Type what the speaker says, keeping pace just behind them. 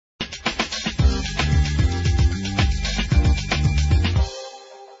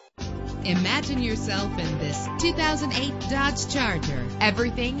Imagine yourself in this 2008 Dodge Charger.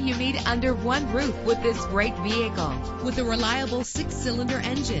 Everything you need under one roof with this great vehicle. With a reliable 6-cylinder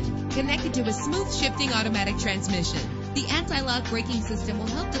engine connected to a smooth shifting automatic transmission, the anti-lock braking system will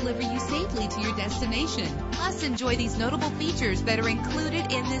help deliver you safely to your destination. Plus, enjoy these notable features that are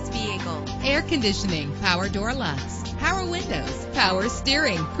included in this vehicle: air conditioning, power door locks, power windows, power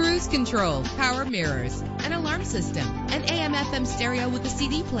steering, cruise control, power mirrors, an alarm system, an AM/FM stereo with a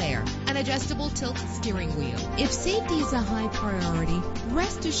CD player, an adjustable tilt steering wheel. If safety is a high priority,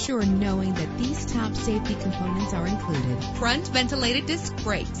 rest assured knowing that these top safety components are included: front ventilated disc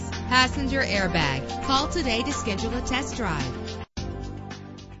brakes, passenger airbag. Call today to schedule a test drive.